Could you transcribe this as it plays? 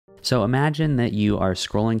So imagine that you are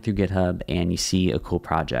scrolling through GitHub and you see a cool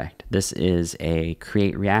project. This is a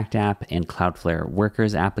Create React app and Cloudflare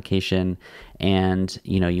Workers application. And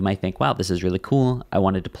you might think, wow, this is really cool. I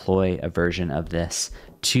want to deploy a version of this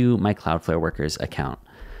to my Cloudflare Workers account.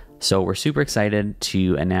 So we're super excited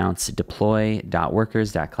to announce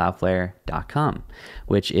deploy.workers.cloudflare.com,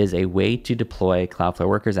 which is a way to deploy Cloudflare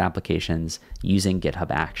Workers applications using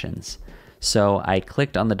GitHub Actions. So I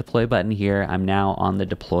clicked on the deploy button here. I'm now on the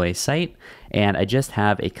deploy site, and I just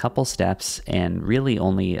have a couple steps and really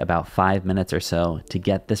only about 5 minutes or so to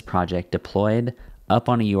get this project deployed up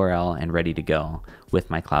on a URL and ready to go with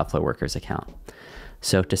my Cloudflare Workers account.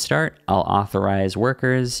 So to start, I'll authorize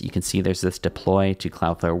workers. You can see there's this deploy to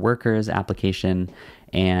Cloudflare Workers application,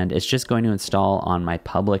 and it's just going to install on my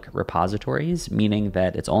public repositories, meaning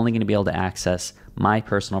that it's only going to be able to access my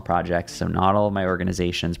personal projects, so not all of my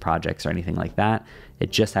organization's projects or anything like that.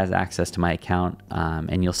 It just has access to my account,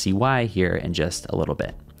 and you'll see why here in just a little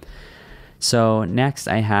bit. So next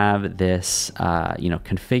I have this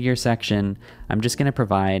configure section. I'm just going to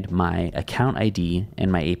provide my account ID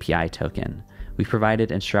and my API token. We've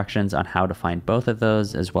provided instructions on how to find both of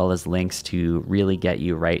those, as well as links to really get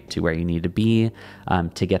you right to where you need to be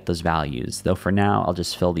to get those values. Though for now, I'll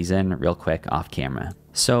just fill these in real quick off camera.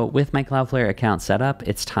 So with my Cloudflare account set up,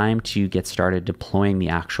 it's time to get started deploying the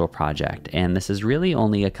actual project. And this is really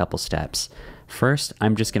only a couple steps. First,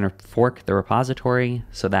 I'm just going to fork the repository.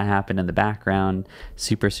 So that happened in the background,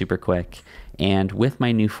 super quick. And with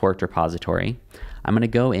my new forked repository, I'm going to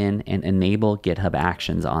go in and enable GitHub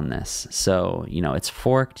Actions on this. So, it's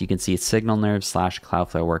forked. You can see it's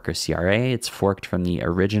signalnerve/Cloudflare Workers CRA. It's forked from the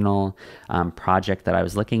original project that I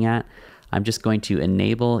was looking at. I'm just going to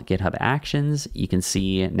enable GitHub Actions. You can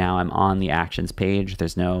see now I'm on the Actions page.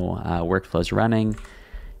 There's no workflows running.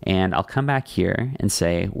 And I'll come back here and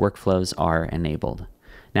say workflows are enabled.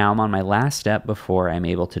 Now I'm on my last step before I'm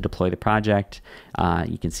able to deploy the project.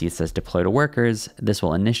 You can see it says deploy to workers. This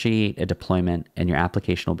will initiate a deployment and your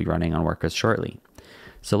application will be running on workers shortly.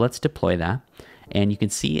 So let's deploy that. And you can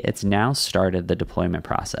see it's now started the deployment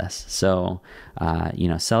process. So,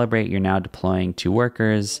 celebrate, you're now deploying to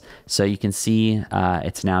workers. So you can see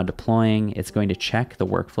it's now deploying. It's going to check the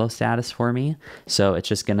workflow status for me. So it's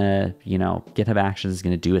just gonna, GitHub Actions is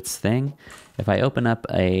gonna do its thing. If I open up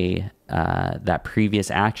that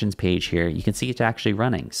previous actions page here, you can see it's actually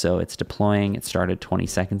running. So it's deploying. It started 20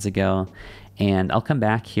 seconds ago. And I'll come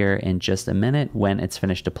back here in just a minute when it's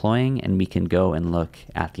finished deploying and we can go and look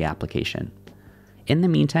at the application. In the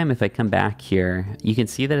meantime, if I come back here, you can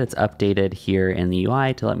see that it's updated here in the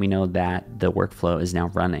UI to let me know that the workflow is now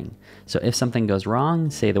running. So if something goes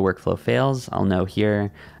wrong, say the workflow fails, I'll know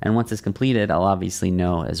here. And once it's completed, I'll obviously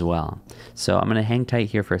know as well. So I'm going to hang tight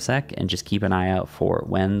here for a sec and just keep an eye out for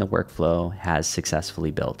when the workflow has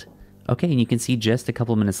successfully built. Okay, and you can see just a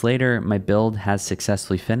couple minutes later, my build has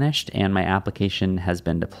successfully finished and my application has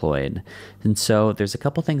been deployed. And so there's a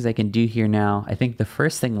couple things I can do here now. I think the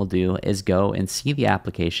first thing we'll do is go and see the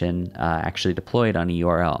application actually deployed on a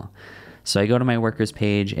URL. So I go to my workers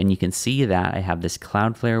page and you can see that I have this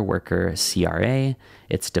Cloudflare Worker CRA.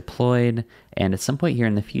 It's deployed, and at some point here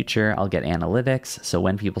in the future, I'll get analytics. So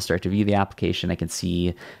when people start to view the application, I can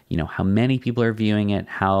see, how many people are viewing it,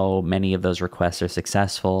 how many of those requests are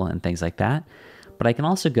successful, and things like that. But I can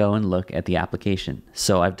also go and look at the application.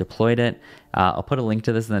 So I've deployed it. I'll put a link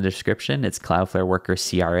to this in the description. It's Cloudflare Workers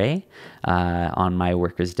CRA on my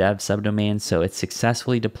Workers Dev subdomain. So it's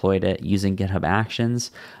successfully deployed it using GitHub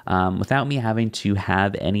Actions without me having to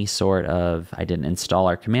have any sort of, I didn't install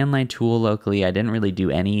our command line tool locally. I didn't really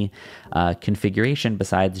do any configuration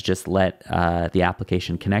besides just let the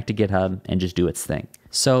application connect to GitHub and just do its thing.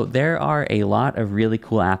 So there are a lot of really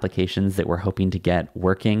cool applications that we're hoping to get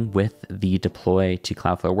working with the deploy to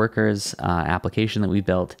Cloudflare Workers application that we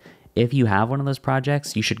built. If you have one of those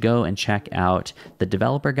projects, you should go and check out the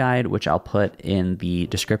developer guide, which I'll put in the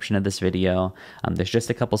description of this video. There's just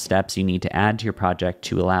a couple steps you need to add to your project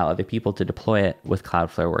to allow other people to deploy it with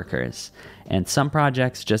Cloudflare Workers. And some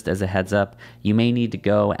projects, just as a heads up, you may need to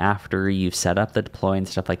go after you've set up the deploy and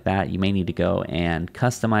stuff like that. You may need to go and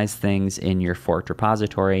customize things in your forked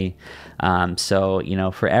repository.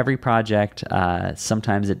 So, for every project,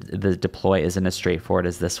 sometimes the deploy isn't as straightforward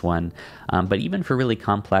as this one. But even for really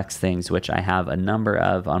complex things, which I have a number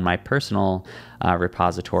of on my personal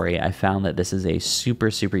repository, I found that this is a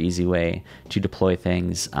super easy way to deploy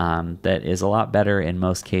things that is a lot better in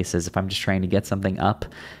most cases if I'm just trying to get something up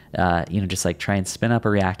just like try and spin up a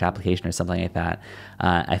React application or something like that,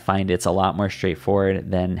 I find it's a lot more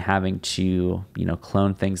straightforward than having to,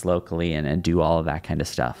 clone things locally and do all of that kind of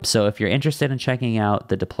stuff. So if you're interested in checking out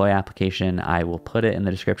the deploy application, I will put it in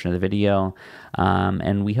the description of the video.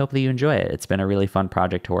 And we hope that you enjoy it. It's been a really fun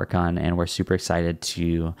project to work on, and we're super excited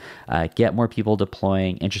to get more people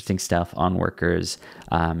deploying interesting stuff on Workers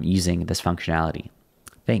using this functionality.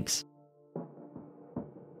 Thanks.